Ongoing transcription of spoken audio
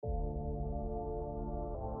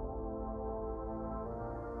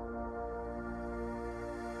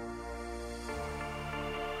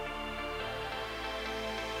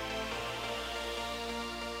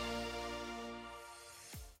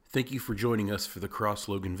Thank you for joining us for the Cross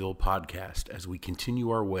Loganville podcast as we continue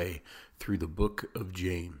our way through the book of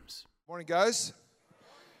James. Morning, guys.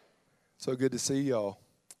 So good to see y'all.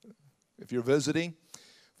 If you're visiting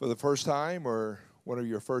for the first time or one of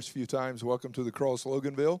your first few times, welcome to the Cross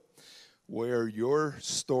Loganville, where your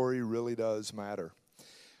story really does matter.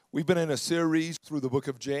 We've been in a series through the book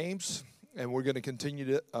of James, and we're going to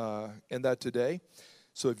continue in that today.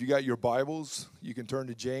 So if you got your Bibles, you can turn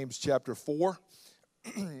to James chapter 4.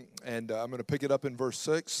 And I'm going to pick it up in verse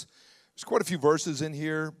 6. There's quite a few verses in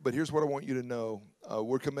here, but here's what I want you to know.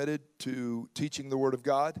 We're committed to teaching the Word of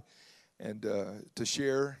God and to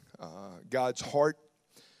share God's heart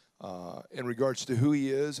in regards to who He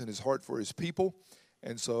is and His heart for His people.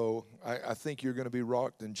 And so I think you're going to be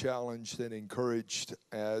rocked and challenged and encouraged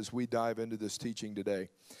as we dive into this teaching today.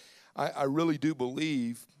 I really do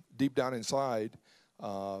believe deep down inside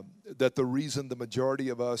that the reason the majority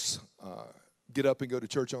of us get up and go to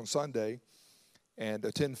church on Sunday and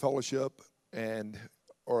attend fellowship and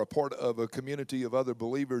are a part of a community of other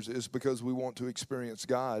believers is because we want to experience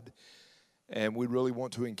God and we really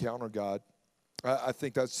want to encounter God. I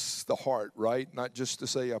think that's the heart, right? Not just to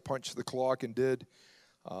say I punched the clock and did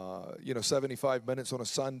 75 minutes on a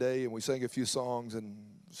Sunday and we sang a few songs and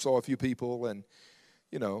saw a few people and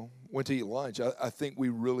went to eat lunch. I think we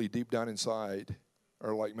really deep down inside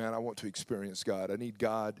are like, man, I want to experience God. I need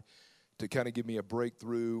God to kind of give me a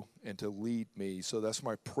breakthrough and to lead me. So that's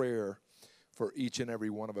my prayer for each and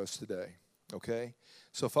every one of us today, okay?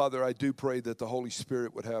 So, Father, I do pray that the Holy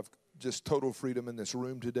Spirit would have just total freedom in this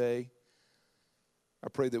room today. I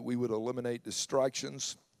pray that we would eliminate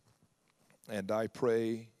distractions, and I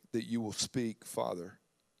pray that you will speak, Father.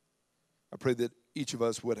 I pray that each of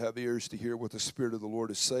us would have ears to hear what the Spirit of the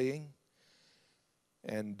Lord is saying.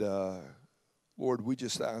 And, Lord, we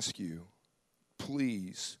just ask you,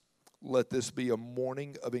 please, let this be a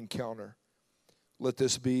morning of encounter. Let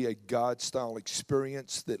this be a God-style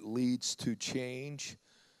experience that leads to change,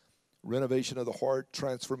 renovation of the heart,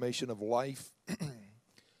 transformation of life.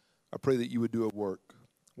 I pray that you would do a work.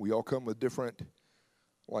 We all come with different,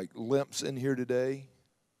 limps in here today.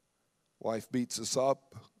 Life beats us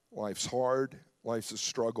up. Life's hard. Life's a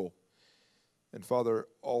struggle. And, Father,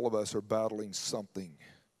 all of us are battling something.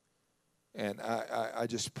 And I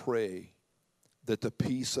just pray that the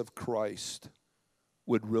peace of Christ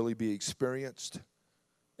would really be experienced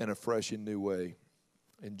in a fresh and new way.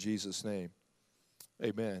 In Jesus' name,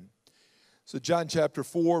 amen. So John chapter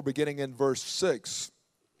 4, beginning in verse 6,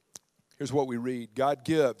 here's what we read. God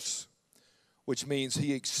gives, which means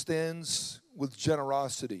He extends with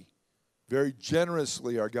generosity. Very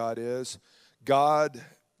generously our God is. God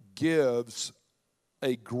gives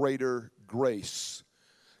a greater grace.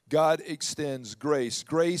 God extends grace.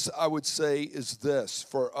 Grace, I would say, is this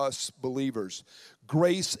for us believers.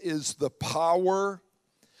 Grace is the power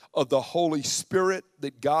of the Holy Spirit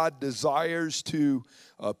that God desires to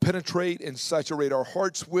penetrate and saturate our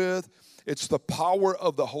hearts with. It's the power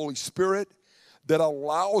of the Holy Spirit that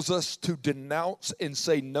allows us to denounce and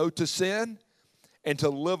say no to sin and to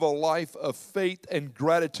live a life of faith and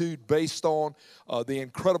gratitude based on the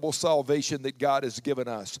incredible salvation that God has given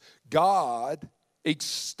us. God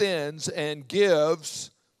extends and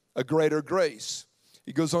gives a greater grace.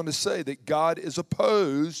 He goes on to say that God is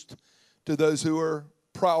opposed to those who are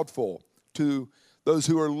proudful, to those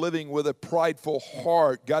who are living with a prideful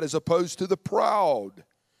heart. God is opposed to the proud,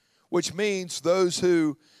 which means those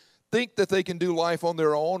who think that they can do life on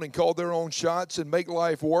their own and call their own shots and make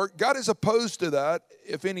life work. God is opposed to that.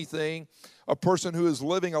 If anything, a person who is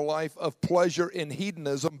living a life of pleasure and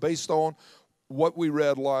hedonism based on what we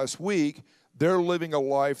read last week, they're living a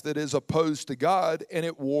life that is opposed to God and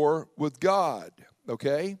at war with God,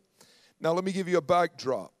 okay? Now, let me give you a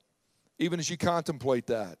backdrop, even as you contemplate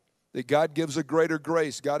that God gives a greater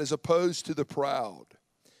grace. God is opposed to the proud.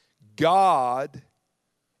 God,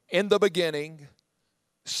 in the beginning,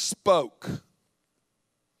 spoke.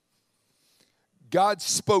 God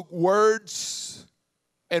spoke words,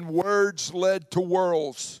 and words led to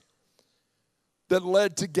worlds that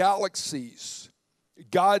led to galaxies.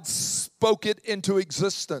 God spoke it into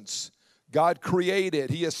existence. God created.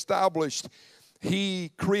 He established.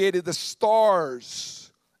 He created the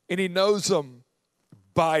stars, and He knows them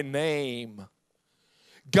by name.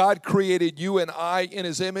 God created you and I in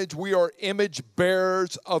His image. We are image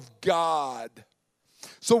bearers of God.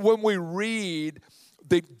 So when we read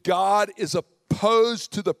that God is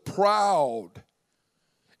opposed to the proud,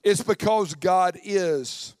 it's because God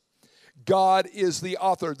is. God is the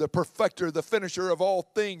author, the perfecter, the finisher of all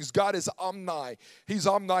things. God is omni. He's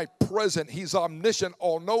omnipresent. He's omniscient,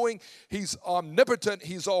 all-knowing. He's omnipotent.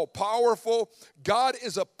 He's all-powerful. God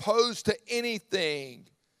is opposed to anything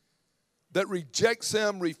that rejects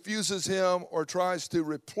him, refuses him, or tries to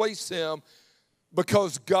replace him,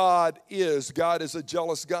 because God is. God is a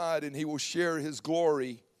jealous God, and he will share his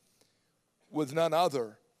glory with none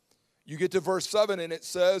other. You get to verse 7, and it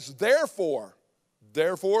says, therefore,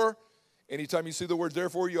 anytime you see the word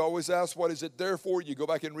therefore, you always ask, what is it there for? You go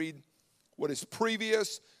back and read what is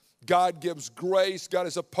previous. God gives grace. God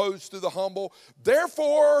is opposed to the humble.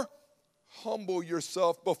 Therefore, humble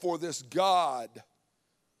yourself before this God.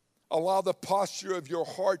 Allow the posture of your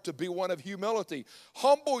heart to be one of humility.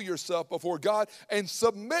 Humble yourself before God and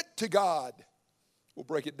submit to God. We'll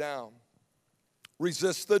break it down.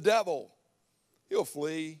 Resist the devil. He'll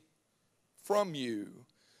flee from you.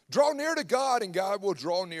 Draw near to God, and God will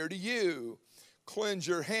draw near to you. Cleanse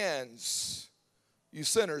your hands, you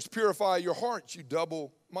sinners. Purify your hearts, you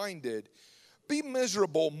double-minded. Be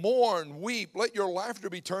miserable, mourn, weep. Let your laughter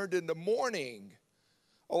be turned into mourning.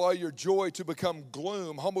 Allow your joy to become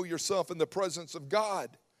gloom. Humble yourself in the presence of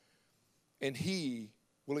God, and he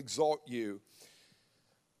will exalt you.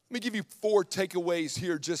 Let me give you 4 takeaways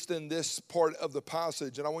here just in this part of the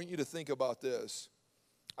passage, and I want you to think about this.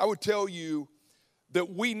 I would tell you that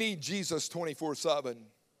we need Jesus 24/7.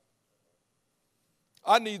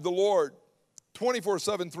 I need the Lord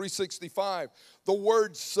 24/7, 365. The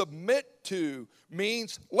word submit to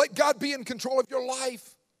means let God be in control of your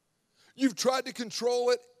life. You've tried to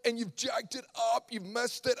control it and you've jacked it up, you've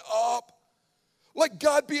messed it up. Let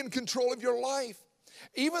God be in control of your life.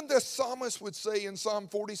 Even the psalmist would say in Psalm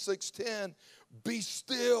 46:10, be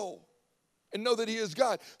still and know that he is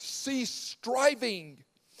God. Cease striving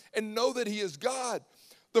and know that he is God.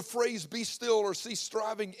 The phrase be still or cease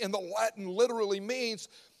striving in the Latin literally means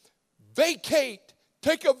vacate.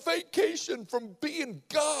 Take a vacation from being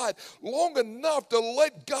God long enough to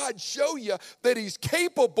let God show you that he's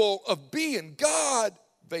capable of being God.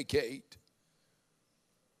 Vacate.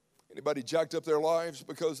 Anybody jacked up their lives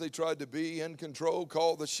because they tried to be in control,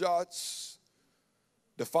 call the shots,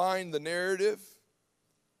 define the narrative?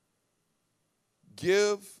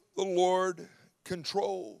 Give the Lord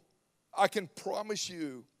control. I can promise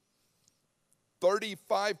you,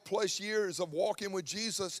 35 plus years of walking with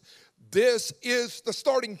Jesus, this is the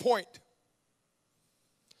starting point.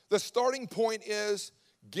 The starting point is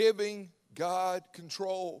giving God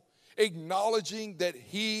control, acknowledging that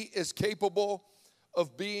he is capable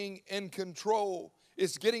of being in control.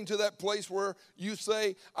 It's getting to that place where you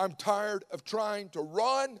say, I'm tired of trying to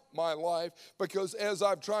run my life, because as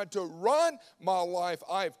I've tried to run my life,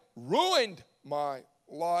 I've ruined my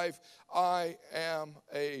life. I am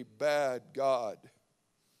a bad God.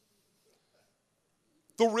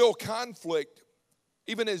 The real conflict,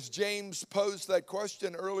 even as James posed that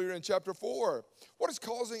question earlier in chapter 4, what is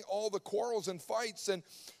causing all the quarrels and fights, and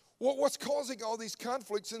what's causing all these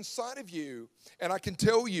conflicts inside of you? And I can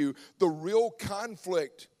tell you, the real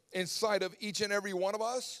conflict inside of each and every one of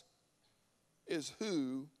us is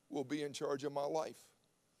who will be in charge of my life.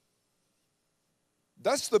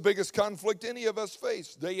 That's the biggest conflict any of us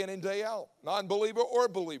face, day in and day out, non-believer or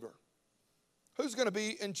believer. Who's going to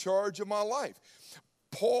be in charge of my life?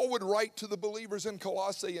 Paul would write to the believers in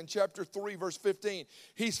Colossae in chapter 3, verse 15.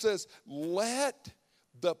 He says, let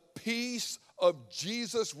the peace of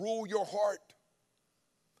Jesus rule your heart.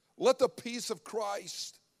 Let the peace of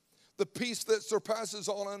Christ, the peace that surpasses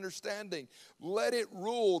all understanding, let it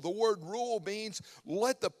rule. The word rule means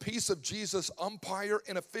let the peace of Jesus umpire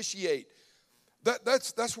and officiate.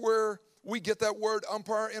 That's where we get that word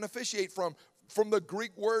umpire and officiate from the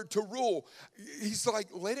Greek word to rule. He's like,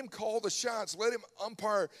 let him call the shots, let him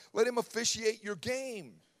umpire, let him officiate your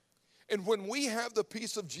game. And when we have the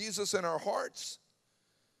peace of Jesus in our hearts,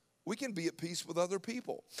 we can be at peace with other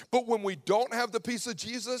people. But when we don't have the peace of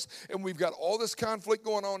Jesus and we've got all this conflict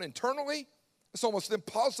going on internally, it's almost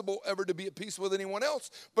impossible ever to be at peace with anyone else,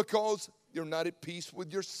 because you're not at peace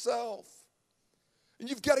with yourself. And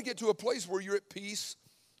you've got to get to a place where you're at peace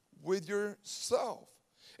with yourself.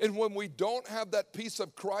 And when we don't have that peace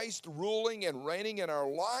of Christ ruling and reigning in our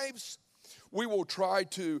lives, we will try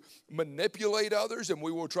to manipulate others, and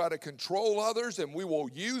we will try to control others, and we will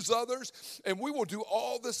use others, and we will do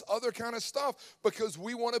all this other kind of stuff because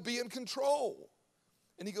we want to be in control.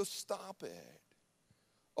 And he goes, stop it.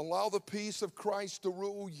 Allow the peace of Christ to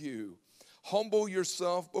rule you. Humble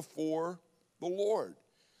yourself before the Lord.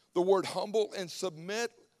 The word humble and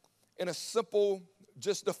submit in a simple,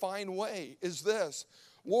 just defined way is this: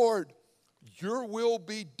 Lord, your will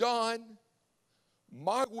be done,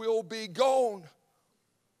 my will be gone.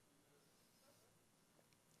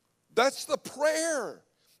 That's the prayer.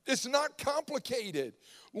 It's not complicated.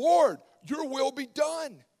 Lord, your will be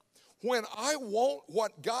done. When I want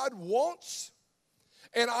what God wants,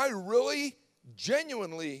 and I really,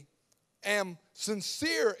 genuinely am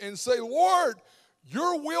sincere and say, Lord,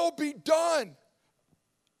 your will be done.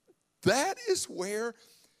 That is where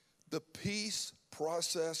the peace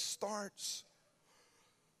process starts.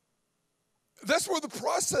 That's where the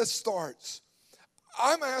process starts.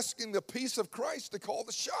 I'm asking the peace of Christ to call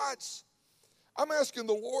the shots. I'm asking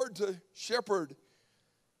the Lord to shepherd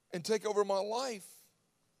and take over my life.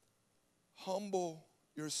 Humble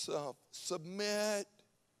yourself. Submit.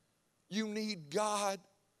 You need God.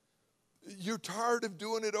 You're tired of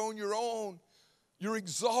doing it on your own. You're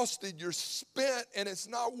exhausted. You're spent, and it's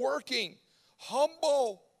not working.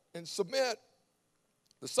 Humble and submit.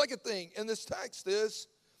 The second thing in this text is,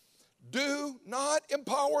 do not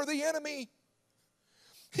empower the enemy.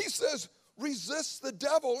 He says, resist the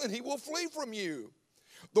devil and he will flee from you.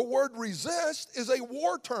 The word resist is a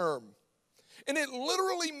war term, and it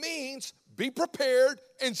literally means be prepared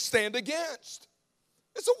and stand against.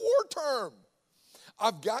 It's a war term.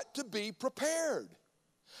 I've got to be prepared.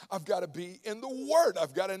 I've got to be in the Word.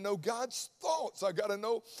 I've got to know God's thoughts. I've got to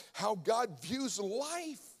know how God views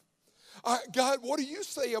life. God, what do you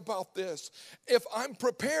say about this? If I'm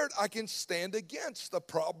prepared, I can stand against. The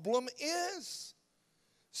problem is,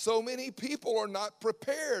 so many people are not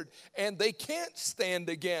prepared, and they can't stand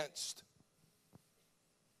against.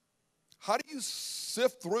 How do you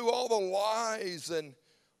sift through all the lies and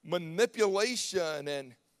manipulation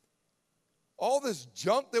and all this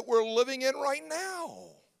junk that we're living in right now?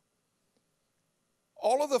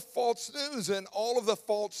 All of the false news and all of the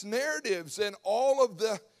false narratives and all of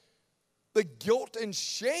the guilt and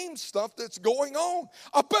shame stuff that's going on.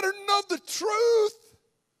 I better know the truth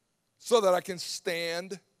so that I can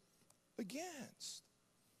stand against.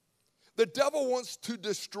 The devil wants to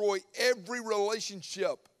destroy every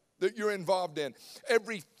relationship that you're involved in,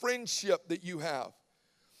 every friendship that you have.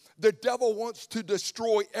 The devil wants to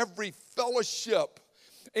destroy every fellowship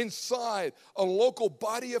inside a local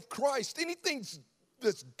body of Christ. Anything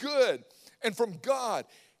that's good and from God,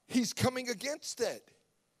 he's coming against it.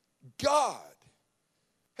 God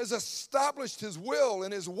has established his will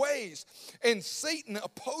and his ways, and Satan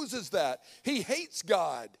opposes that. He hates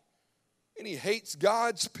God, and he hates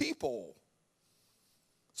God's people.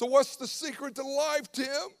 So what's the secret to life, Tim?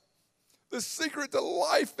 The secret to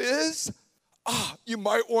life is, you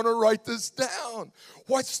might want to write this down.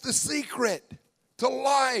 What's the secret to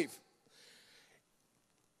life?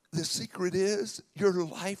 The secret is your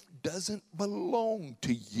life doesn't belong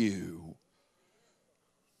to you.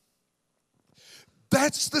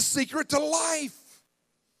 That's the secret to life.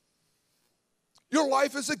 Your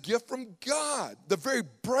life is a gift from God. The very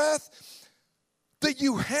breath that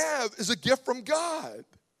you have is a gift from God.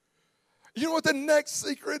 You know what the next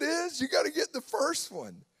secret is? You got to get the first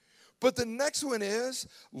one. But the next one is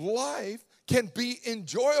life can be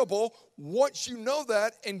enjoyable once you know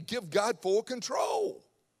that and give God full control.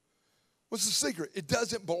 What's the secret? It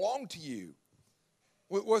doesn't belong to you.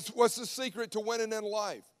 What's the secret to winning in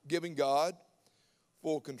life? Giving God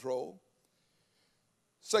full control.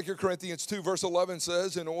 2 Corinthians 2 verse 11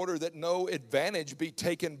 says, in order that no advantage be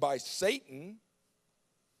taken by Satan,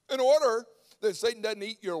 in order that Satan doesn't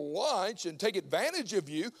eat your lunch and take advantage of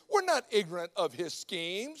you, we're not ignorant of his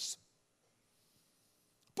schemes.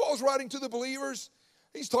 Paul's writing to the believers.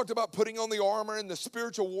 He's talked about putting on the armor and the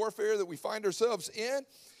spiritual warfare that we find ourselves in.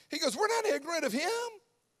 He goes, we're not ignorant of him.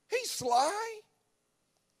 He's sly.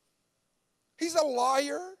 He's a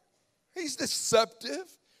liar. He's deceptive.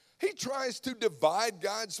 He tries to divide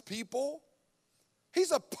God's people.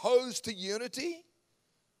 He's opposed to unity.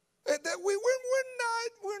 We're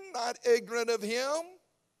not ignorant of him.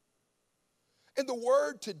 And the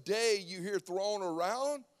word today you hear thrown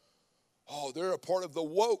around, they're a part of the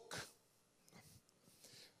woke.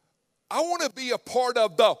 I want to be a part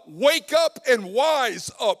of the wake up and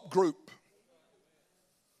wise up group.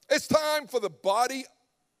 It's time for the body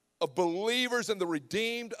of believers and the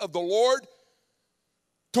redeemed of the Lord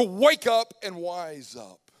to wake up and wise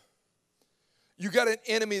up. You got an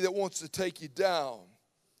enemy that wants to take you down.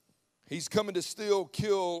 He's coming to steal,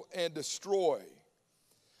 kill, and destroy.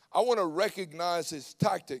 I want to recognize his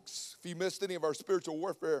tactics. If you missed any of our spiritual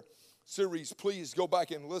warfare series, please go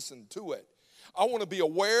back and listen to it. I want to be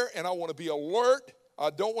aware and I want to be alert. I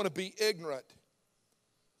don't want to be ignorant.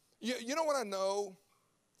 You know what I know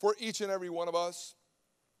for each and every one of us?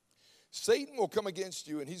 Satan will come against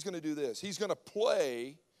you and he's going to do this. He's going to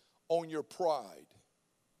play on your pride.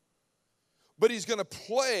 but he's going to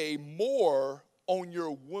play more on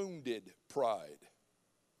your wounded pride.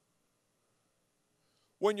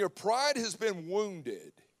 When your pride has been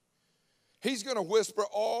wounded, he's going to whisper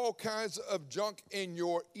all kinds of junk in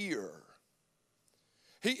your ear.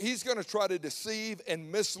 He's going to try to deceive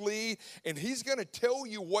and mislead, and he's going to tell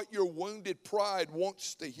you what your wounded pride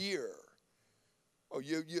wants to hear. Oh,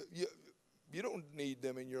 you don't need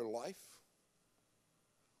them in your life.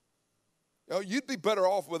 You know, you'd be better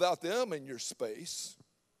off without them in your space.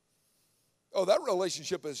 Oh, that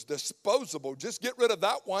relationship is disposable. Just get rid of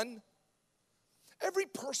that one. Every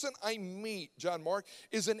person I meet, John Mark,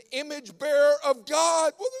 is an image bearer of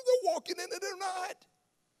God, whether they're walking in it or not.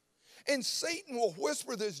 And Satan will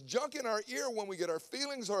whisper this junk in our ear when we get our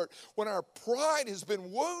feelings hurt, when our pride has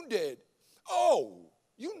been wounded. Oh,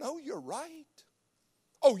 you know you're right.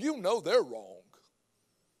 Oh, you know they're wrong.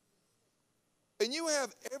 And you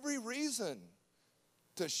have every reason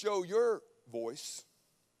to show your voice.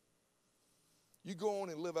 You go on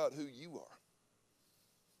and live out who you are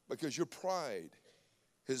because your pride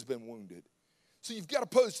has been wounded. So you've got to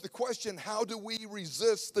pose the question, how do we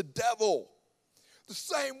resist the devil? The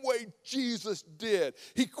same way Jesus did.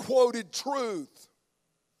 He quoted truth.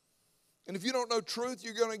 And if you don't know truth,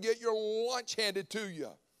 you're going to get your lunch handed to you.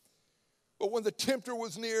 But when the tempter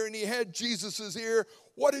was near and he had Jesus' ear,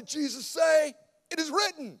 what did Jesus say? It is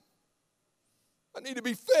written. I need to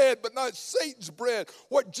be fed, but not Satan's bread.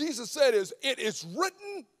 What Jesus said is, it is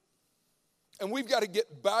written. And we've got to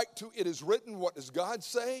get back to it is written. What does God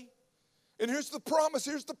say? And here's the promise.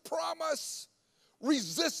 Here's the promise.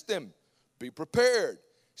 Resist him. Be prepared.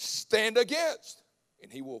 Stand against.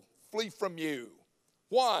 And he will flee from you.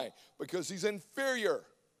 Why? Because he's inferior.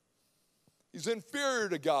 He's inferior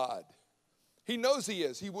to God. He knows he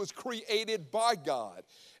is. He was created by God.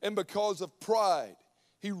 And because of pride,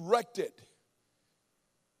 he wrecked it.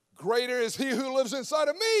 Greater is he who lives inside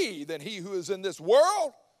of me than he who is in this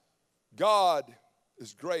world. God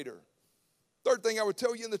is greater. Third thing I would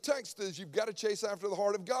tell you in the text is you've got to chase after the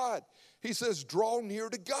heart of God. He says, draw near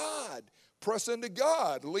to God. Press into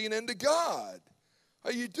God. Lean into God.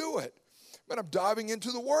 How you do it? Man, I'm diving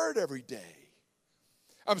into the Word every day.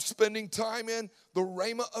 I'm spending time in the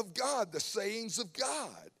Rhema of God, the sayings of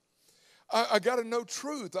God. I got to know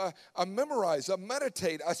truth. I memorize. I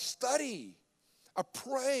meditate. I study. I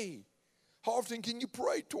pray. How often can you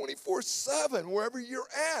pray? 24/7, wherever you're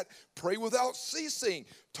at. Pray without ceasing.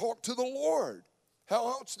 Talk to the Lord. How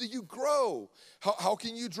else do you grow? How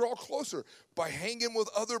can you draw closer? By hanging with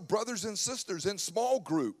other brothers and sisters in small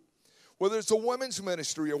group. Whether it's a women's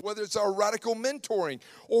ministry or whether it's our radical mentoring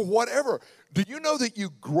or whatever. Do you know that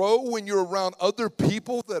you grow when you're around other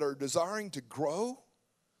people that are desiring to grow?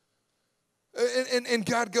 And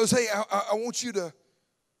God goes, hey, I want you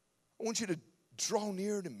to draw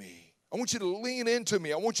near to me. I want you to lean into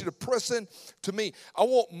me. I want you to press in to me. I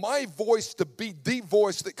want my voice to be the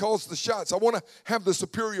voice that calls the shots. I want to have the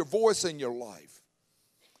superior voice in your life.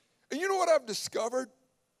 And you know what I've discovered?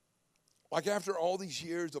 Like after all these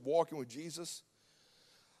years of walking with Jesus,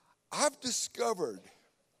 I've discovered,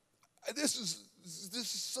 this is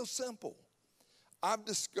so simple. I've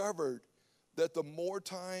discovered that the more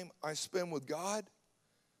time I spend with God,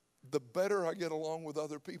 the better I get along with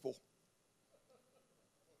other people.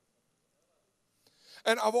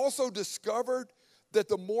 And I've also discovered that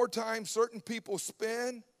the more time certain people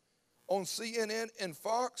spend on CNN and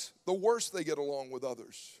Fox, the worse they get along with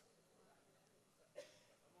others.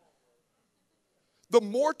 The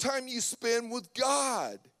more time you spend with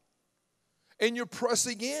God and you're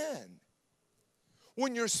pressing in.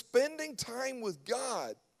 When you're spending time with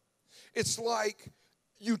God, it's like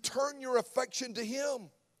you turn your affection to Him.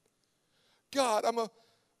 God,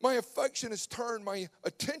 my affection is turned, my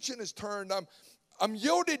attention is turned. I'm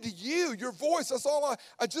yielded to you, your voice. That's all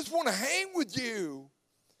I just want to hang with you.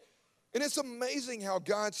 And it's amazing how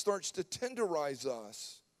God starts to tenderize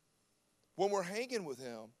us when we're hanging with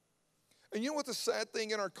Him. And you know what the sad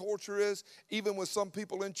thing in our culture is? Even with some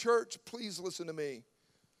people in church, please listen to me.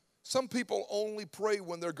 Some people only pray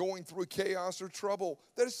when they're going through chaos or trouble.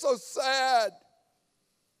 That is so sad.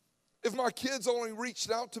 If my kids only reached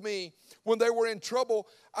out to me when they were in trouble,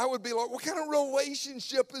 I would be like, what kind of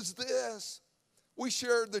relationship is this? We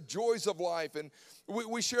share the joys of life, and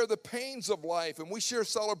we share the pains of life, and we share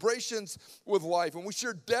celebrations with life, and we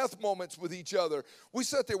share death moments with each other. We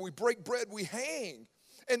sit there, we break bread, we hang.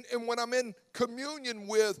 And when I'm in communion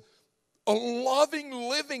with a loving,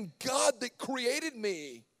 living God that created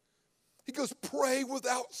me, He goes, pray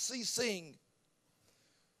without ceasing.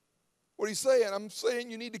 What are you saying? I'm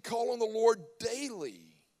saying you need to call on the Lord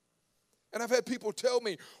daily. And I've had people tell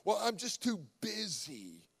me, well, I'm just too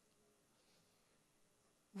busy.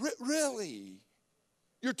 Really?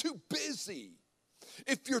 You're too busy.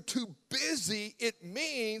 If you're too busy, it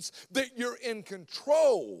means that you're in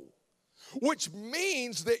control, which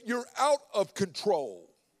means that you're out of control.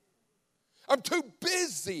 I'm too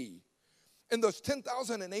busy. In those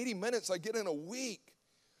 10,080 minutes I get in a week,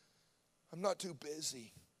 I'm not too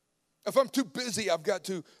busy. If I'm too busy, I've got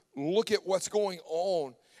to look at what's going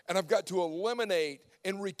on, and I've got to eliminate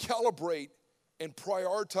and recalibrate and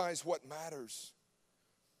prioritize what matters.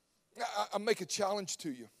 I'll make a challenge to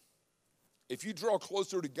you. If you draw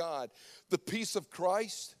closer to God, the peace of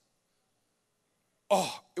Christ,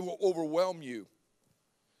 it will overwhelm you.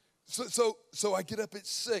 So I get up at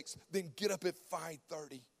 6, then get up at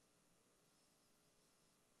 5:30.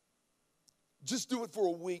 Just do it for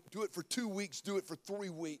a week. Do it for 2 weeks. Do it for 3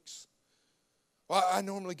 weeks. Well, I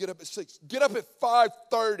normally get up at 6. Get up at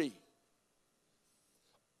 5:30.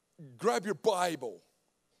 Grab your Bible.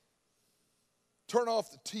 Turn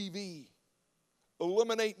off the TV.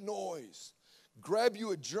 Eliminate noise. Grab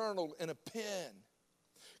you a journal and a pen.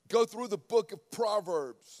 Go through the book of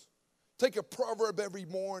Proverbs. Take a proverb every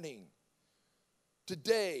morning.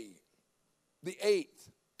 Today, the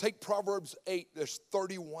 8th, take Proverbs 8. There's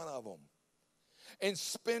 31 of them. And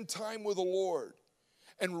spend time with the Lord.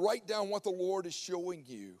 And write down what the Lord is showing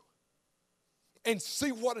you. And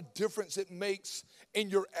see what a difference it makes in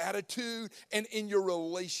your attitude and in your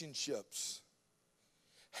relationships.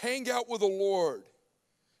 Hang out with the Lord.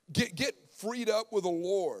 Get freed up with the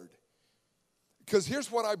Lord. Because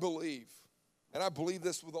here's what I believe. And I believe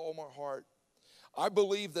this with all my heart. I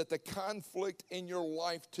believe that the conflict in your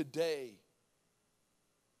life today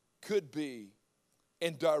could be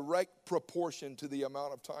in direct proportion to the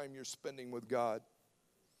amount of time you're spending with God.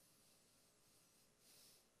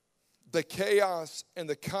 The chaos and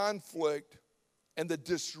the conflict and the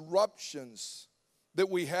disruptions that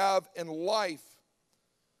we have in life,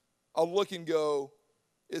 I look and go,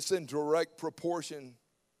 it's in direct proportion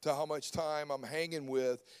to how much time I'm hanging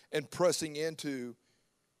with and pressing into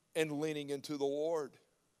and leaning into the Lord.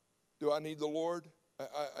 Do I need the Lord?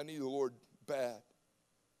 I need the Lord bad.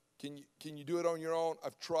 Can you do it on your own?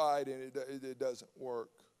 I've tried and it doesn't work.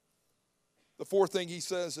 The fourth thing he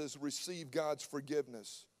says is receive God's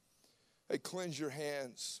forgiveness. Hey, cleanse your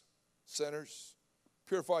hands, sinners.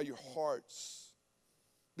 Purify your hearts.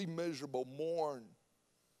 Be miserable, mourn.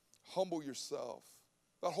 Humble yourself.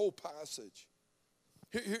 That whole passage.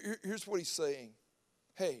 Here's what he's saying.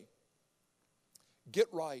 Hey, get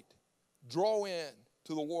right. Draw in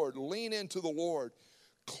to the Lord. Lean into the Lord.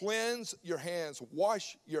 Cleanse your hands.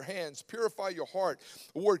 Wash your hands. Purify your heart.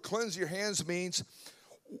 The word cleanse your hands means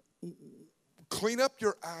clean up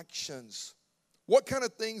your actions. What kind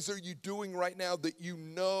of things are you doing right now that you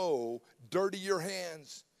know dirty your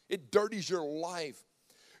hands? It dirties your life.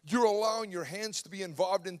 You're allowing your hands to be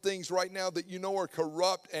involved in things right now that you know are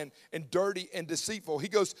corrupt and dirty and deceitful. He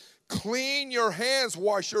goes, clean your hands,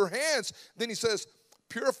 wash your hands. Then he says,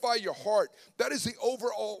 purify your heart. That is the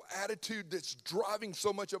overall attitude that's driving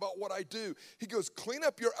so much about what I do. He goes, clean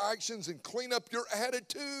up your actions and clean up your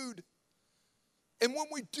attitude. And when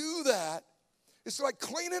we do that, it's like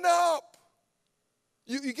cleaning up.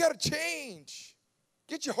 You got to change.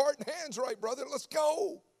 Get your heart and hands right, brother. Let's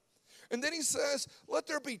go. And then he says, let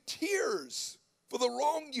there be tears for the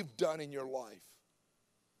wrong you've done in your life.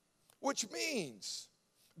 Which means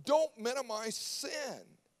don't minimize sin.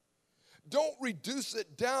 Don't reduce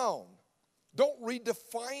it down. Don't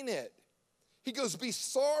redefine it. He goes, be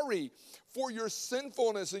sorry for your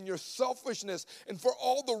sinfulness and your selfishness and for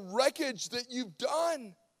all the wreckage that you've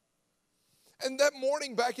done. And that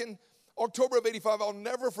morning back in October of 85, I'll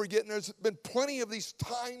never forget, and there's been plenty of these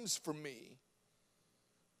times for me.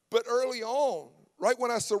 But early on, right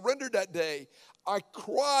when I surrendered that day, I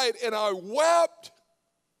cried and I wept.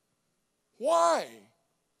 Why?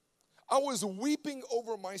 I was weeping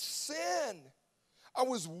over my sin. I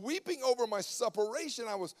was weeping over my separation.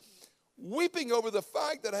 I was weeping over the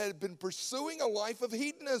fact that I had been pursuing a life of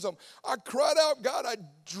hedonism. I cried out, God, I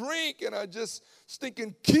drink and I just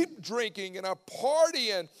stinking keep drinking and I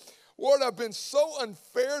party and Lord, I've been so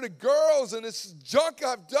unfair to girls and this junk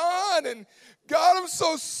I've done. And God, I'm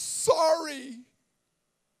so sorry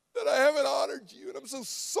that I haven't honored you. And I'm so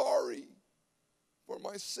sorry for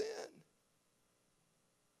my sin.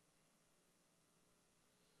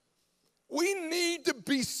 We need to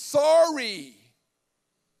be sorry.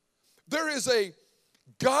 There is a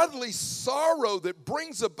godly sorrow that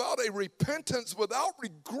brings about a repentance without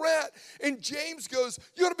regret. And James goes,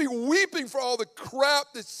 you ought to be weeping for all the crap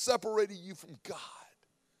that separated you from God.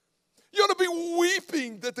 You ought to be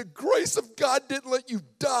weeping that the grace of God didn't let you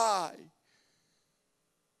die.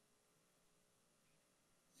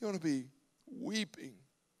 You ought to be weeping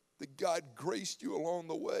that God graced you along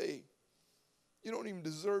the way. You don't even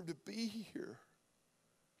deserve to be here.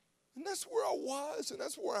 And that's where I was, and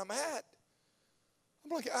that's where I'm at. I'm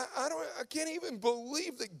like, I can't even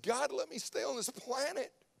believe that God let me stay on this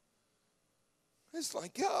planet. It's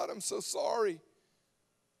like, God, I'm so sorry.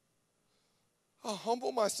 I'll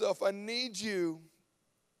humble myself. I need you.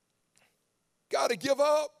 Got to give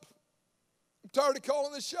up. I'm tired of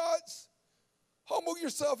calling the shots. Humble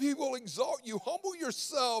yourself. He will exalt you. Humble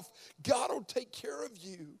yourself. God will take care of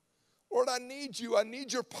you. Lord, I need you. I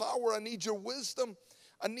need your power. I need your wisdom.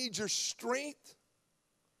 I need your strength.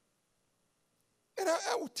 And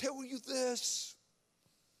I will tell you this.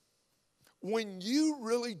 When you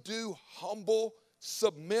really do humble,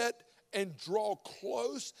 submit, and draw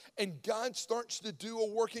close, and God starts to do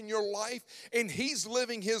a work in your life, and he's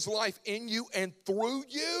living his life in you and through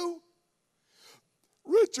you,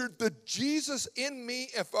 Richard, the Jesus in me,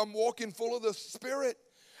 if I'm walking full of the Spirit,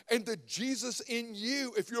 and the Jesus in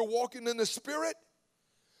you, if you're walking in the Spirit,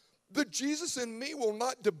 the Jesus in me will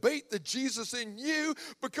not debate the Jesus in you,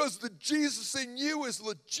 because the Jesus in you is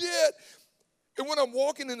legit. And when I'm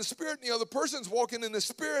walking in the Spirit and the other person's walking in the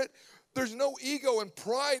Spirit, there's no ego and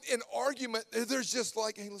pride and argument. There's just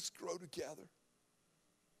like, hey, let's grow together.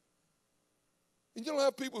 And you don't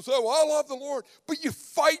have people say, well, I love the Lord, but you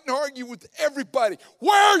fight and argue with everybody.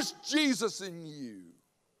 Where's Jesus in you?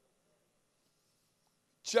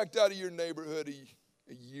 Checked out of your neighborhood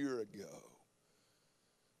a year ago,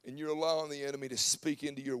 and you're allowing the enemy to speak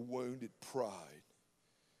into your wounded pride.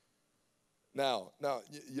 Now,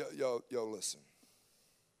 y'all listen.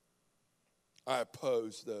 I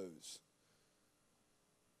oppose those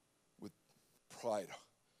with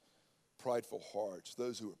prideful hearts,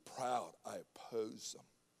 those who are proud. I oppose them.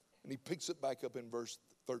 And he picks it back up in verse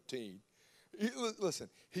 13. Listen,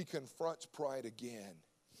 he confronts pride again.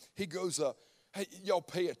 He goes, hey, y'all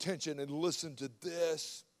pay attention and listen to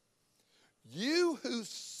this. You who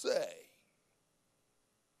say,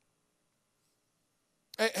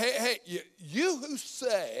 you who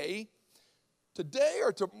say, today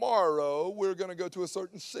or tomorrow we're going to go to a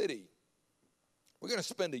certain city. We're going to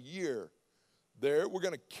spend a year there. We're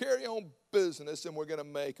going to carry on business and we're going to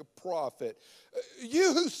make a profit.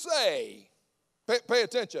 You who say, pay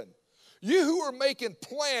attention. You who are making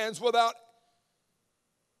plans without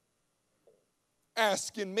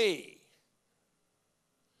asking me.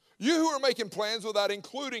 You who are making plans without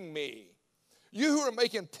including me. You who are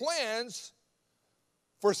making plans,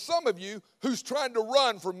 for some of you, who's trying to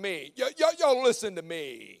run from me. Y'all listen to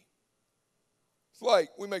me. It's like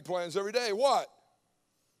we make plans every day. What?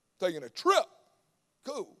 Taking a trip.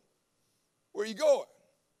 Cool. Where are you going?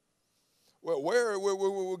 Well,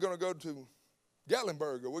 we're going to go to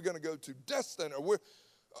Gatlinburg, or we're going to go to Destin, or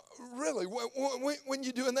really, when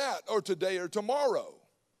you doing that? Or today or tomorrow?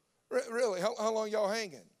 Really, how long y'all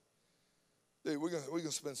hanging? Dude, we're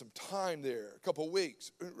gonna spend some time there, a couple of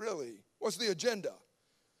weeks. Really, what's the agenda?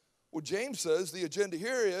 Well, James says the agenda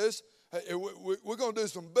here is, hey, we're going to do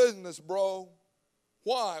some business, bro.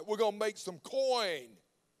 Why? We're going to make some coin.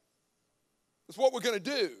 That's what we're going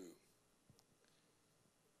to do.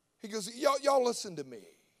 He goes, y'all listen to me.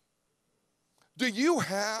 Do you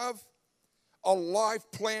have a life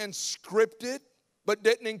plan scripted but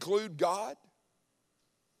didn't include God?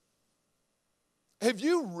 Have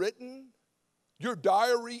you written your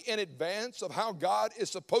diary in advance of how God is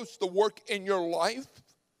supposed to work in your life?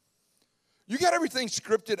 You got everything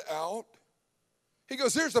scripted out. He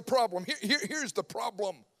goes, here's the problem. Here's the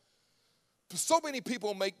problem. So many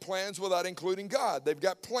people make plans without including God. They've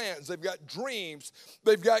got plans. They've got dreams.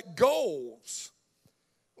 They've got goals.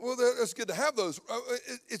 Well, that's good to have those.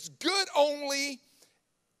 It's good only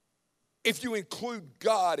if you include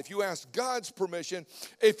God, if you ask God's permission,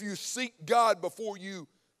 if you seek God before you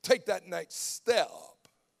take that next step.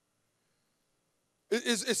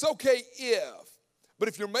 It's okay but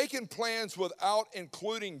if you're making plans without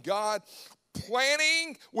including God,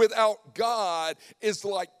 planning without God is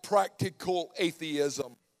like practical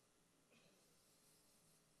atheism.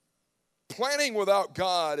 Planning without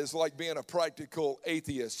God is like being a practical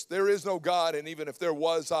atheist. There is no God, and even if there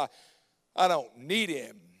was, I don't need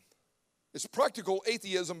him. It's practical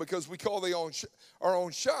atheism because we call our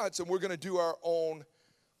own shots, and we're going to do our own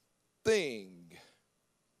thing.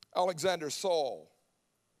 Alexander Saul,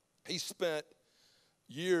 he spent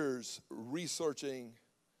years researching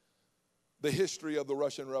the history of the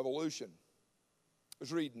Russian Revolution. I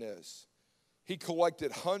was reading this. He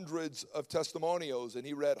collected hundreds of testimonials and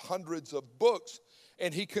he read hundreds of books,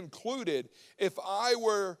 and he concluded, if I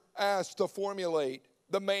were asked to formulate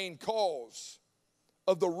the main cause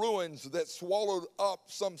of the ruins that swallowed up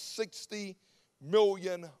some 60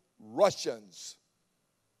 million Russians,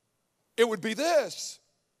 it would be this: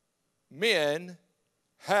 men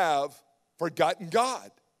have forgotten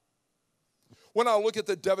God. When I look at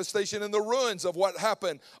the devastation and the ruins of what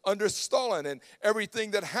happened under Stalin and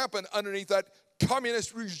everything that happened underneath that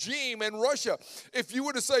communist regime in Russia, if you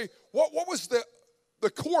were to say, what was the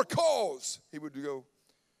core cause? He would go,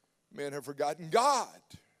 men have forgotten God.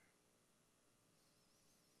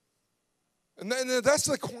 And then that's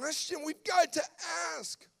the question we've got to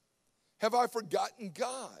ask. Have I forgotten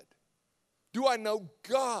God? Do I know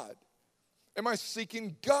God? Am I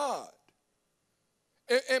seeking God?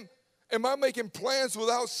 Am I making plans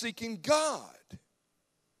without seeking God?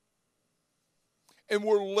 And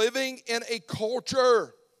we're living in a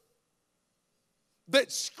culture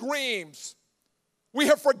that screams, we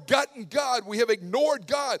have forgotten God. We have ignored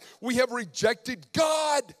God. We have rejected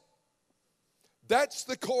God. That's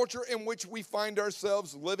the culture in which we find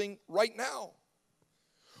ourselves living right now.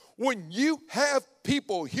 When you have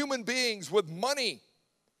people, human beings with money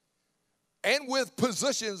and with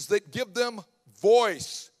positions that give them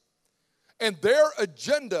voice, and their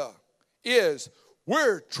agenda is,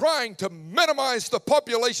 we're trying to minimize the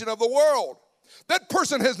population of the world. That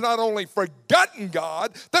person has not only forgotten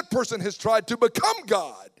God, that person has tried to become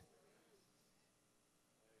God.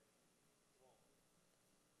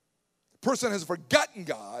 The person has forgotten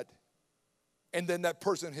God, and then that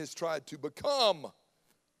person has tried to become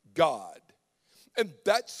God. And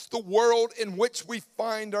that's the world in which we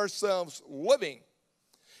find ourselves living.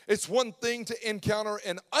 It's one thing to encounter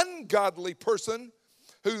an ungodly person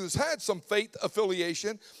who's had some faith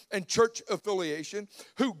affiliation and church affiliation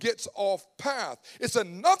who gets off path. It's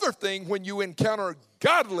another thing when you encounter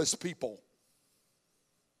godless people.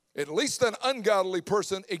 At least an ungodly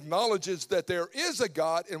person acknowledges that there is a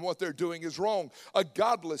God and what they're doing is wrong. A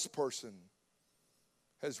godless person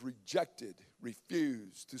has rejected,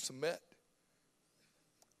 refused to submit.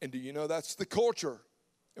 And do you know that's the culture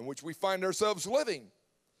in which we find ourselves living?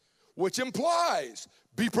 Which implies,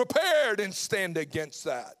 be prepared and stand against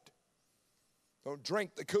that. Don't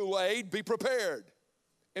drink the Kool-Aid, be prepared.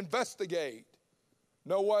 Investigate.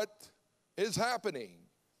 Know what is happening.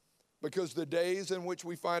 Because the days in which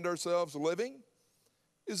we find ourselves living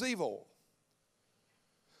is evil.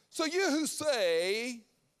 So you who say,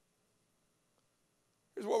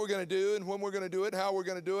 here's what we're going to do and when we're going to do it, how we're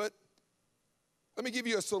going to do it. Let me give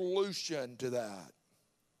you a solution to that.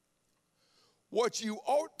 What you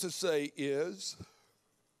ought to say is,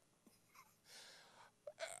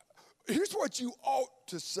 here's what you ought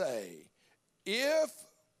to say. If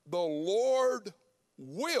the Lord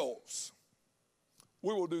wills,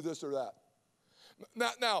 we will do this or that.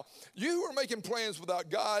 Now, you who are making plans without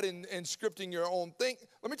God and scripting your own thing,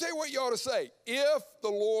 let me tell you what you ought to say. If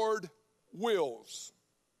the Lord wills.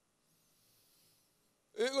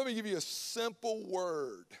 Let me give you a simple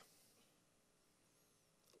word.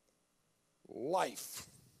 Life.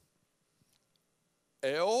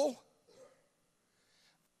 L-I-F-E.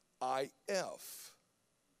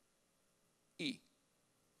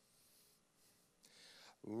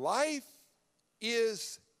 Life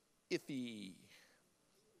is iffy.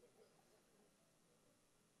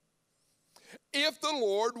 If the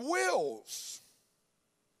Lord wills.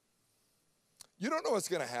 You don't know what's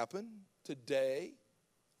going to happen today.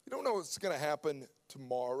 You don't know what's going to happen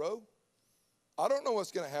tomorrow. I don't know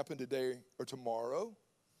what's going to happen today or tomorrow.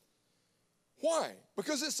 Why?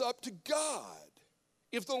 Because it's up to God.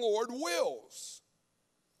 If the Lord wills.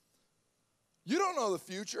 You don't know the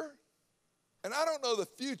future. And I don't know the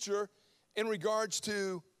future in regards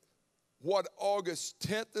to what August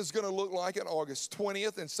 10th is going to look like and August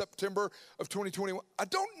 20th and September of 2021. I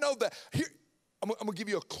don't know that. Here, I'm going to give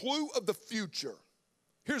you a clue of the future.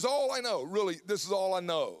 Here's all I know. Really, this is all I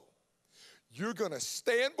know. You're going to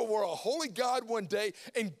stand before a holy God one day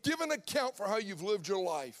and give an account for how you've lived your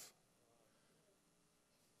life.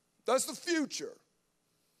 That's the future.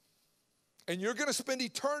 And you're going to spend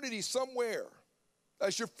eternity somewhere.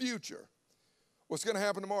 That's your future. What's going to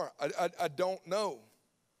happen tomorrow? I don't know.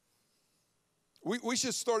 We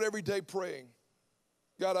should start every day praying.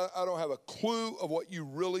 God, I don't have a clue of what you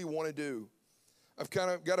really want to do. I've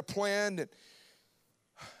kind of got a plan, and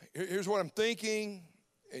here's what I'm thinking,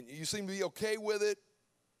 and you seem to be okay with it.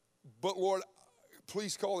 But, Lord,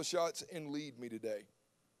 please call the shots and lead me today.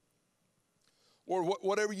 Lord,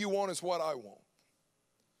 whatever you want is what I want.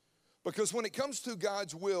 Because when it comes to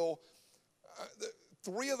God's will,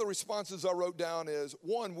 three of the responses I wrote down is,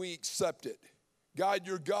 one, we accept it. God,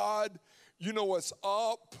 you're God. You know what's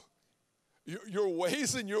up. Your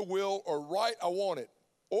ways and your will are right. I want it.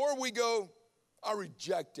 Or we go, I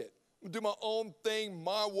reject it. I'm gonna do my own thing,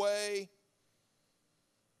 my way.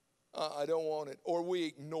 I don't want it. Or we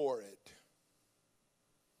ignore it.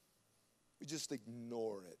 We just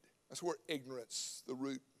ignore it. That's where ignorance, the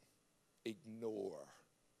root, ignore.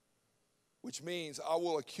 Which means I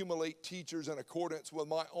will accumulate teachers in accordance with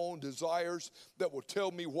my own desires that will tell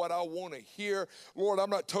me what I want to hear. Lord, I'm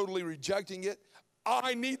not totally rejecting it.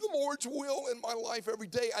 I need the Lord's will in my life every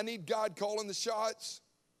day. I need God calling the shots.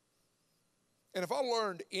 And if I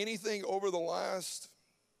learned anything over the last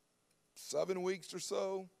 7 weeks or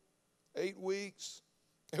so, 8 weeks,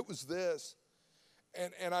 it was this.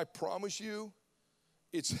 And I promise you,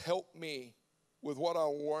 it's helped me with what I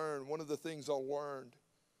learned. One of the things I learned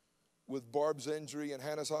with Barb's injury and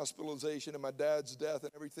Hannah's hospitalization and my dad's death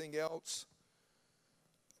and everything else,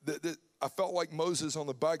 that I felt like Moses on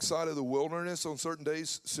the backside of the wilderness on certain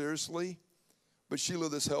days, seriously. But Sheila,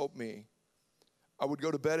 this helped me. I would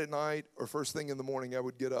go to bed at night or first thing in the morning, I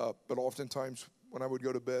would get up. But oftentimes when I would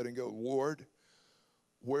go to bed and go, Lord,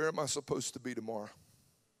 where am I supposed to be tomorrow?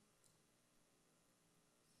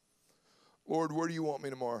 Lord, where do you want me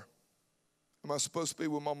tomorrow? Am I supposed to be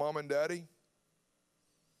with my mom and daddy?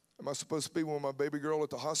 Am I supposed to be with my baby girl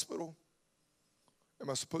at the hospital?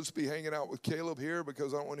 Am I supposed to be hanging out with Caleb here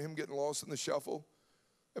because I don't want him getting lost in the shuffle?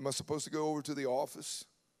 Am I supposed to go over to the office?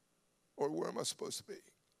 Or where am I supposed to be?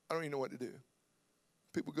 I don't even know what to do.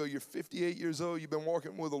 People go, you're 58 years old, you've been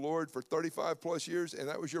walking with the Lord for 35 plus years, and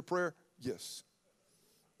that was your prayer? Yes.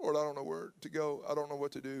 Lord, I don't know where to go. I don't know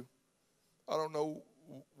what to do. I don't know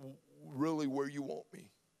really where you want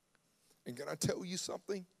me. And can I tell you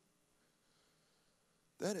something?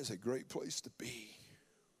 That is a great place to be.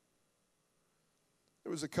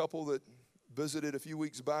 There was a couple that visited a few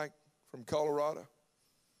weeks back from Colorado.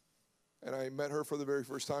 And I met her for the very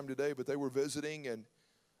first time today, but they were visiting, and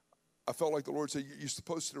I felt like the Lord said, you're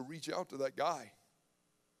supposed to reach out to that guy.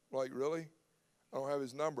 Like, really? I don't have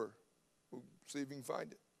his number. We'll see if you can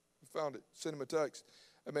find it. We found it. Send him a text.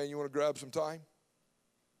 Hey, man, you want to grab some time?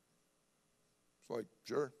 It's like,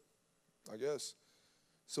 sure, I guess.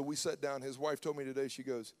 So we sat down. His wife told me today, she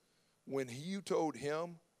goes, when you told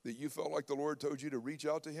him that you felt like the Lord told you to reach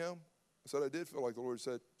out to him, I said, I did feel like the Lord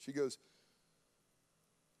said. She goes,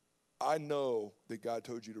 I know that God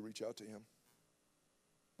told you to reach out to him.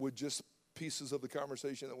 With just pieces of the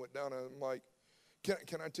conversation that went down, I'm like,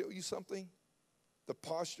 can I tell you something? The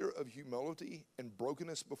posture of humility and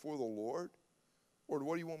brokenness before the Lord. Lord,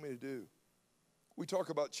 what do you want me to do? We talk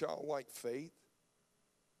about childlike faith.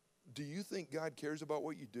 Do you think God cares about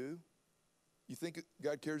what you do? You think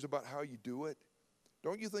God cares about how you do it?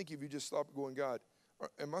 Don't you think if you just stop going, God,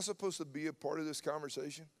 am I supposed to be a part of this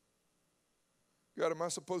conversation? God, am I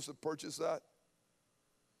supposed to purchase that?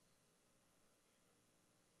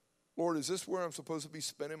 Lord, is this where I'm supposed to be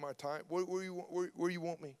spending my time? Where you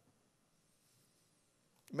want me?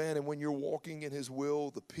 Man, and when you're walking in his will,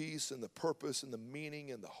 the peace and the purpose and the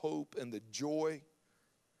meaning and the hope and the joy,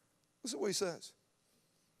 listen to what he says.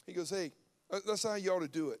 He goes, hey, that's how you ought to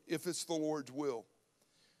do it if it's the Lord's will.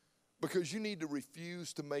 Because you need to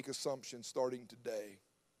refuse to make assumptions starting today.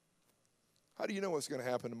 How do you know what's going to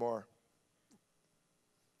happen tomorrow?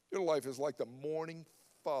 Your life is like the morning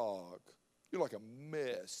fog. You're like a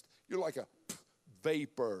mist. You're like a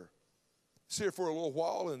vapor. It's here for a little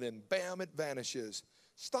while and then bam, it vanishes.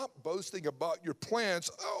 Stop boasting about your plans.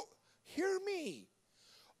 Oh, hear me.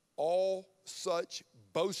 All such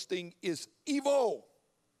boasting is evil.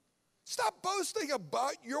 Stop boasting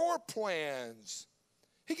about your plans.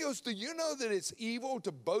 He goes, do you know that it's evil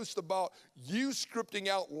to boast about you scripting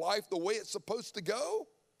out life the way it's supposed to go?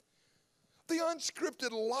 The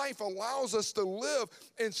unscripted life allows us to live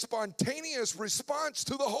in spontaneous response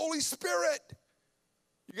to the Holy Spirit.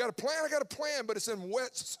 You got a plan? I got a plan, but it's in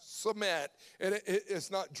wet cement and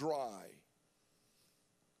it's not dry.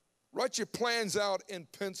 Write your plans out in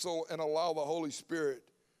pencil and allow the Holy Spirit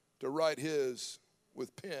to write his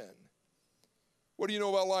with pen. What do you know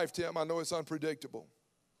about life, Tim? I know it's unpredictable.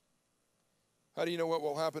 How do you know what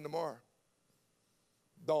will happen tomorrow?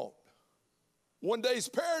 Don't. One day's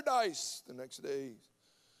paradise, the next day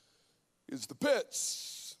is the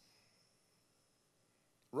pits.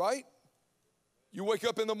 Right? You wake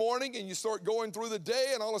up in the morning and you start going through the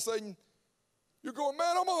day, and all of a sudden you're going,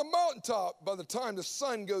 man, I'm on the mountaintop. By the time the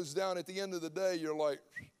sun goes down at the end of the day, you're like,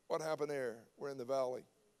 what happened there? We're in the valley.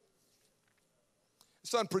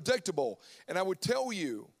 It's unpredictable. And I would tell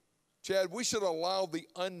you, Chad, we should allow the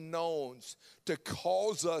unknowns to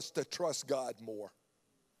cause us to trust God more.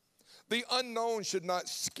 The unknown should not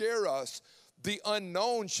scare us. The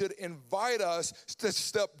unknown should invite us to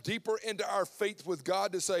step deeper into our faith with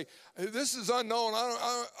God, to say, hey, this is unknown.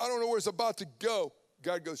 I don't know where it's about to go.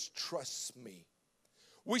 God goes, trust me.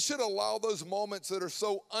 We should allow those moments that are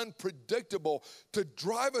so unpredictable to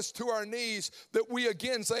drive us to our knees, that we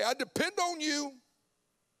again say, I depend on you.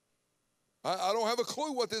 I don't have a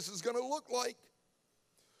clue what this is going to look like.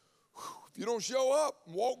 If you don't show up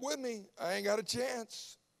and walk with me, I ain't got a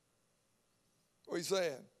chance. What are you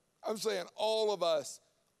saying? I'm saying all of us,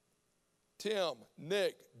 Tim,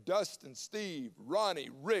 Nick, Dustin, Steve, Ronnie,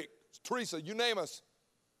 Rick, Teresa, you name us,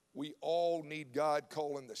 we all need God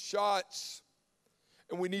calling the shots,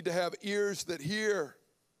 and we need to have ears that hear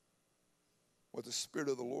what the Spirit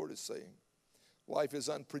of the Lord is saying. Life is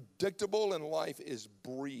unpredictable and life is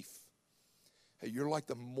brief. Hey, you're like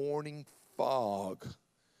the morning fog.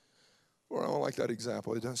 Well, I don't like that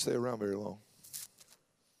example. It doesn't stay around very long.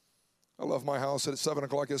 I left my house at 7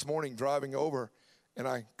 o'clock this morning, driving over, and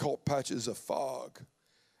I caught patches of fog.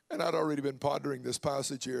 And I'd already been pondering this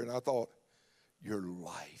passage here, and I thought, your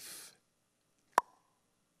life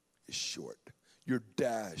is short. Your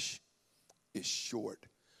dash is short.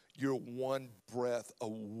 You're one breath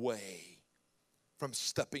away from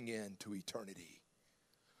stepping into eternity.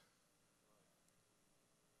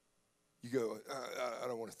 You go, I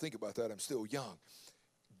don't want to think about that. I'm still young.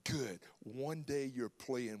 Good. One day you're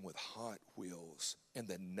playing with Hot Wheels, and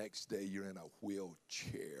the next day you're in a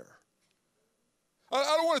wheelchair.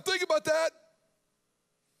 I don't want to think about that.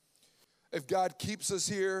 If God keeps us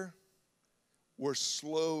here, we're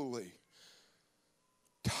slowly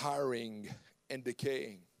tiring and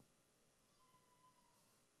decaying.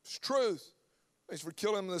 It's truth. Thanks for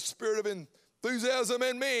killing the spirit of enthusiasm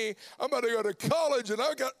in me. I'm about to go to college, and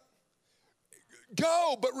I've got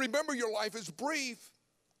go, but remember your life is brief.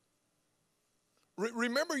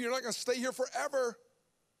 Remember, you're not going to stay here forever.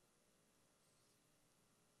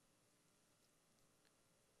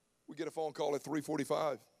 We get a phone call at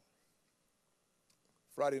 3:45,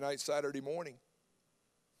 Friday night, Saturday morning.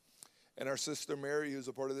 And our sister Mary, who's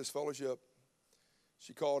a part of this fellowship,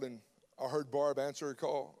 she called, and I heard Barb answer her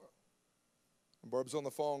call. And Barb's on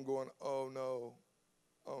the phone going, oh no,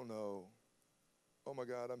 oh no. Oh my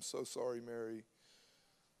God, I'm so sorry, Mary.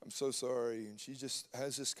 I'm so sorry. And she just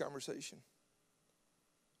has this conversation.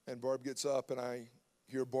 And Barb gets up, and I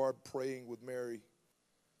hear Barb praying with Mary.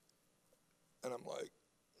 And I'm like,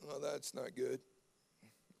 oh, that's not good.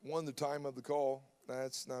 One, the time of the call,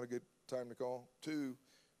 that's not a good time to call. Two,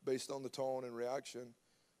 based on the tone and reaction,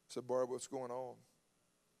 I said, Barb, what's going on?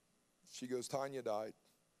 She goes, Tanya died.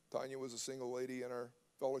 Tanya was a single lady in our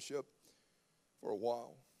fellowship for a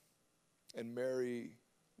while. And Mary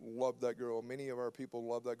loved that girl. Many of our people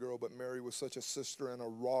loved that girl, but Mary was such a sister and a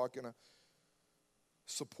rock and a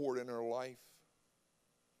support in her life.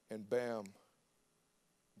 And bam,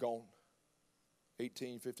 gone.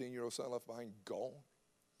 18, 15-year-old son left behind, gone.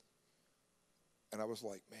 And I was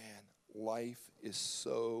like, man, life is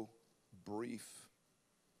so brief.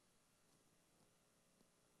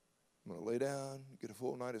 I'm going to lay down, get a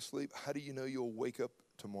full night of sleep. How do you know you'll wake up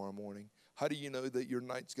tomorrow morning? How do you know that your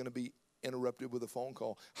night's going to be interrupted with a phone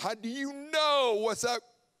call? How do you know what's up?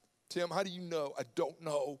 Tim, how do you know? I don't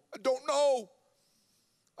know. I don't know.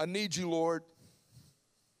 I need you, Lord.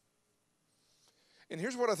 And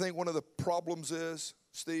here's what I think one of the problems is,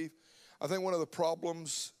 Steve. I think one of the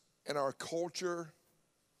problems in our culture,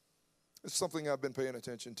 it's something I've been paying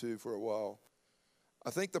attention to for a while. I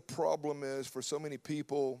think the problem is for so many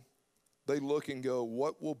people, they look and go,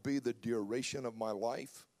 what will be the duration of my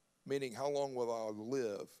life? Meaning, how long will I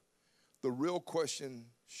live? The real question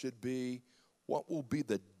should be, what will be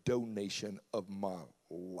the donation of my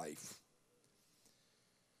life?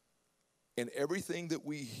 And everything that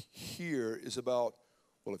we hear is about,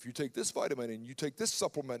 well, if you take this vitamin and you take this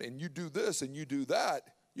supplement and you do this and you do that,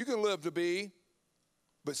 you can live to be.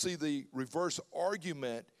 But see, the reverse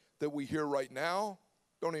argument that we hear right now,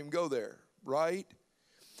 don't even go there, right?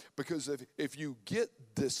 Because if you get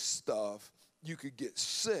this stuff, you could get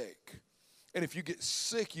sick. And if you get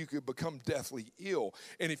sick, you could become deathly ill.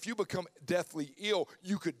 And if you become deathly ill,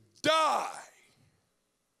 you could die.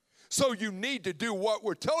 So you need to do what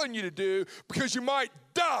we're telling you to do because you might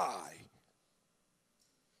die.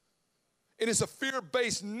 And it's a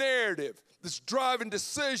fear-based narrative that's driving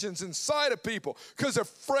decisions inside of people because they're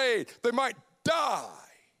afraid they might die.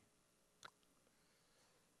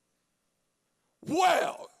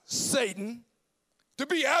 Well, Satan, to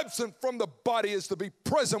be absent from the body is to be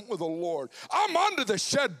present with the Lord. I'm under the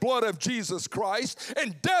shed blood of Jesus Christ,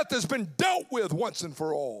 and death has been dealt with once and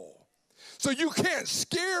for all. So you can't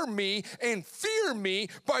scare me and fear me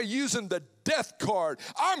by using the death card.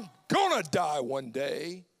 I'm gonna die one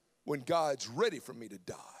day when God's ready for me to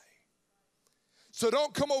die. So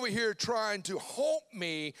don't come over here trying to haunt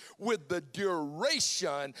me with the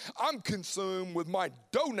duration. I'm consumed with my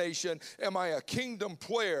donation. Am I a kingdom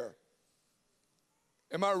player?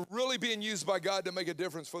 Am I really being used by God to make a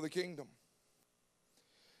difference for the kingdom?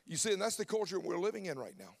 You see, and that's the culture we're living in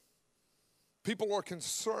right now. People are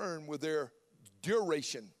concerned with their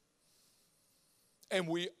duration. And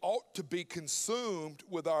we ought to be consumed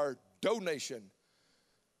with our donation.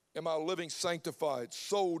 Am I living sanctified,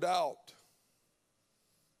 sold out?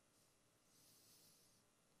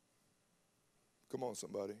 Come on,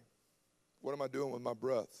 somebody. What am I doing with my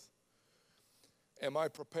breath? Am I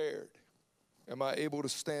prepared? Am I able to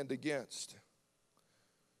stand against?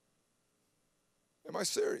 Am I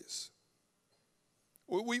serious?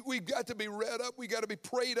 We've got to be read up. We've got to be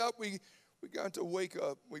prayed up. We got to wake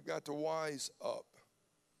up. We've got to wise up.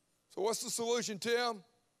 So what's the solution, Tim?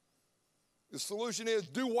 The solution is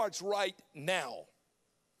do what's right now.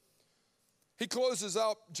 He closes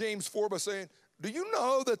out James 4 by saying, do you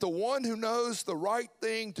know that the one who knows the right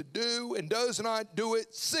thing to do and does not do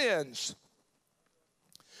it sins?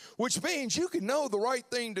 Which means you can know the right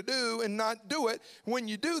thing to do and not do it. When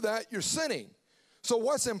you do that, you're sinning. So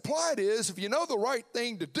what's implied is if you know the right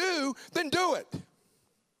thing to do, then do it.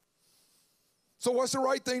 So what's the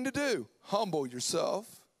right thing to do? Humble yourself,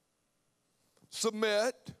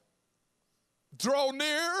 submit, draw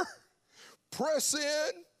near, press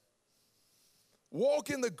in,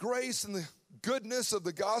 walk in the grace and the goodness of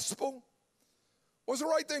the gospel. What's the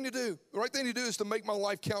right thing to do? The right thing to do is to make my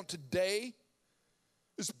life count today.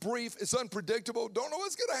 It's brief, it's unpredictable, don't know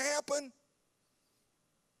what's going to happen,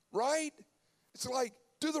 right? It's like,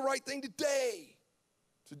 do the right thing today.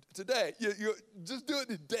 Today, you just do it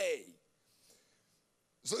today.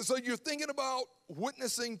 So you're thinking about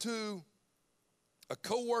witnessing to a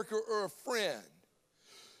coworker or a friend.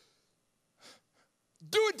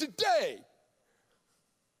 Do it today.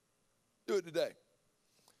 Do it today.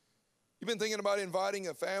 You've been thinking about inviting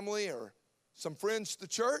a family or some friends to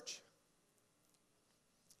church?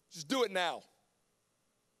 Just do it now.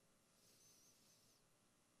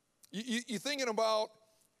 You're thinking about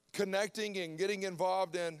connecting and getting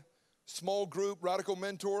involved in small group, radical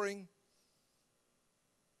mentoring,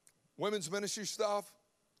 women's ministry stuff?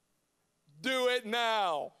 Do it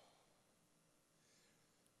now.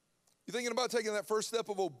 You're thinking about taking that first step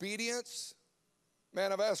of obedience?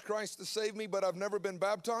 Man, I've asked Christ to save me, but I've never been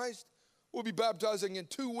baptized. We'll be baptizing in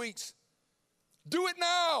 2 weeks. Do it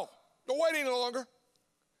now. Don't wait any longer.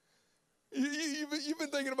 You've been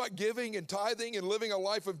thinking about giving and tithing and living a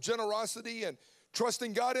life of generosity and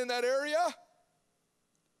trusting God in that area?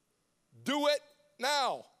 Do it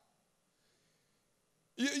now.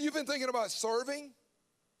 You've been thinking about serving,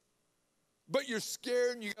 but you're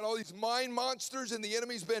scared and you got all these mind monsters and the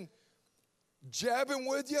enemy's been jabbing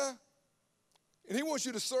with you. And he wants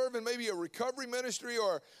you to serve in maybe a recovery ministry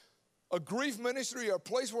or a grief ministry or a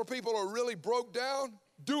place where people are really broke down.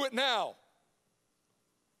 Do it now.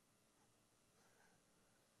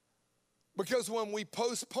 Because when we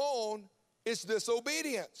postpone, it's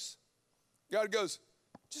disobedience. God goes,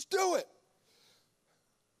 just do it.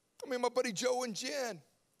 I mean, my buddy Joe and Jen,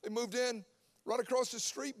 they moved in right across the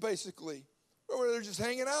street, basically, where they're just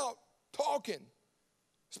hanging out, talking.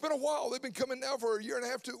 It's been a while. They've been coming now for a year and a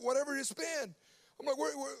half, to whatever it's been. I'm like,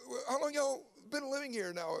 how long y'all been living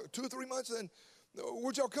here now? 2 or 3 months? And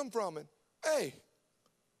where'd y'all come from? And hey,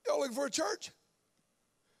 y'all looking for a church?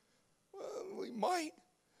 Well, we might.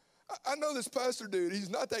 I know this pastor dude. He's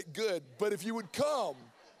not that good, but if you would come.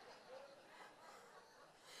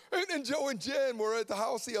 And Joe and Jen were at the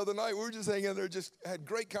house the other night. We were just hanging there, just had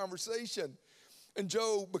great conversation. And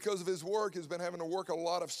Joe, because of his work, has been having to work a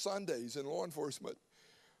lot of Sundays in law enforcement.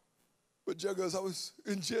 But Joe goes,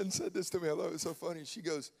 and Jen said this to me. I thought it was so funny. She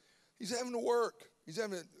goes, he's having to work. He's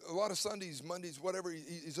having a lot of Sundays, Mondays, whatever.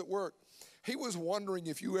 He's at work. He was wondering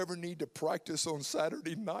if you ever need to practice on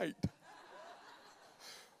Saturday night.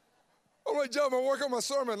 I'm like, Joe, I'm going to work on my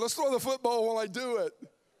sermon. Let's throw the football while I do it.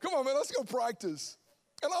 Come on, man, let's go practice.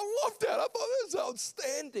 And I loved that. I thought that was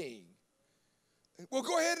outstanding. Well,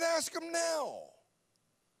 go ahead and ask him now.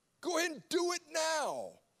 Go ahead and do it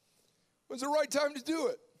now. When's the right time to do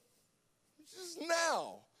it? Just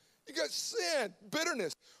now. You got sin,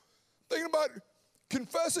 bitterness, thinking about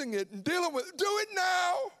confessing it and dealing with it. Do it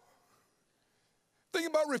now.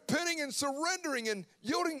 Thinking about repenting and surrendering and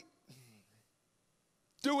yielding.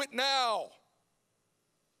 Do it now.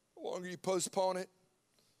 The longer you postpone it,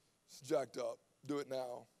 it's jacked up. Do it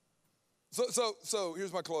now. So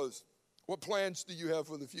here's my close. What plans do you have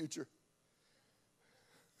for the future?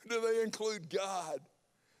 Do they include God?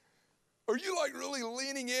 Are you like really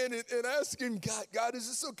leaning in and asking God, is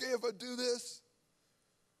this okay if I do this?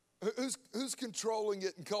 Who's controlling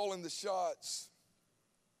it and calling the shots?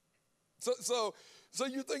 So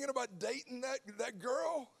you're thinking about dating that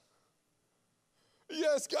girl? You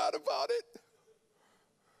ask God about it?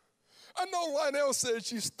 I know Lionel says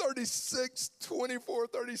she's 36, 24,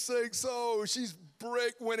 36. Oh, she's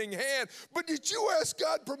brick winning hand. But did you ask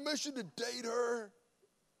God permission to date her?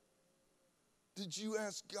 Did you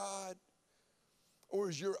ask God? Or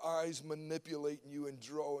is your eyes manipulating you and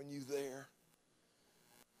drawing you there?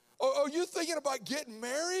 Are you thinking about getting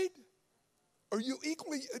married? Are you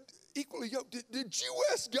equally yoked? Did you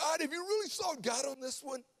ask God? Have you really sought God on this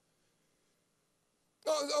one?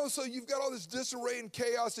 Oh, so you've got all this disarray and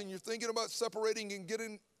chaos and you're thinking about separating and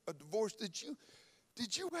getting a divorce. Did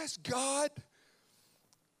you ask God?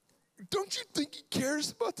 Don't you think he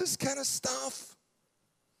cares about this kind of stuff?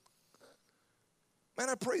 Man,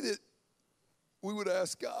 I pray that we would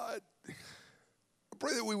ask God. I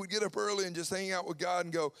pray that we would get up early and just hang out with God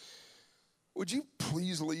and go, would you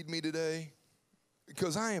please lead me today?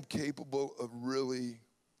 Because I am capable of really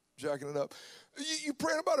jacking it up. You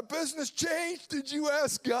praying about a business change? Did you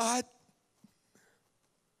ask God?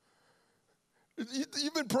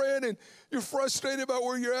 You've been praying and you're frustrated about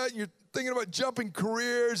where you're at and you're thinking about jumping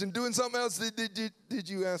careers and doing something else. Did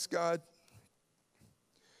you ask God?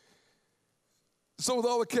 So with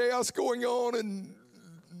all the chaos going on and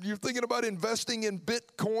you're thinking about investing in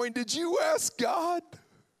Bitcoin, did you ask God?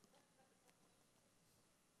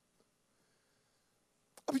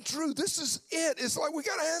 I mean, Drew, this is it. It's like we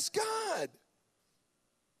got to ask God.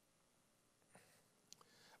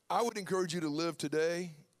 I would encourage you to live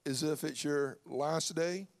today as if it's your last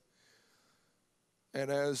day.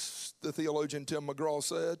 And as the theologian Tim McGraw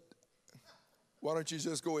said, why don't you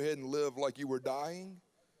just go ahead and live like you were dying?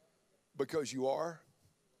 Because you are.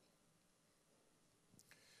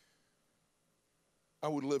 I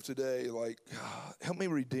would live today like, help me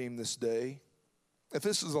redeem this day. If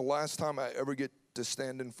this is the last time I ever get to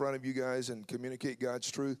stand in front of you guys and communicate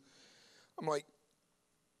God's truth, I'm like,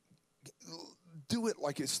 do it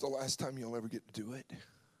like it's the last time you'll ever get to do it.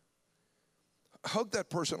 Hug that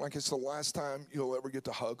person like it's the last time you'll ever get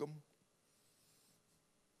to hug them.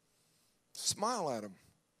 Smile at them.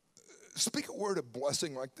 Speak a word of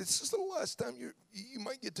blessing like this is the last time you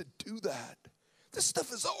might get to do that. This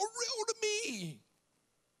stuff is all real to me.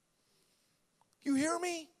 You hear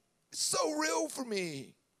me? It's so real for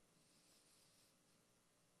me.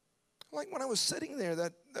 Like when I was sitting there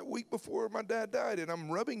that week before my dad died and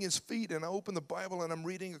I'm rubbing his feet and I open the Bible and I'm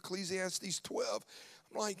reading Ecclesiastes 12.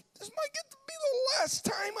 I'm like, this might get to be the last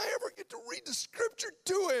time I ever get to read the scripture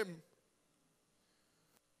to him.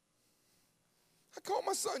 I called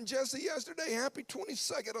my son Jesse yesterday. Happy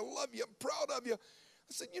 22nd. I love you. I'm proud of you. I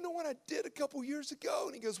said, you know what I did a couple years ago?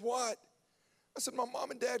 And he goes, what? I said, my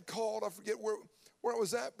mom and dad called. I forget where I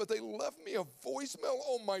was at, but they left me a voicemail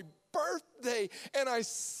on my birthday, and I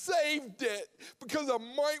saved it because I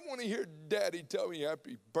might want to hear Daddy tell me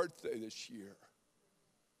happy birthday this year.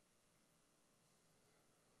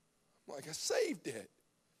 I'm like, I saved it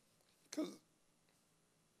because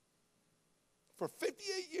for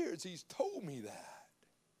 58 years, he's told me that.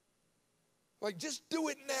 Like, just do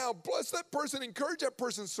it now. Bless that person. Encourage that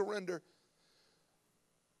person to surrender.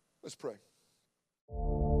 Let's pray.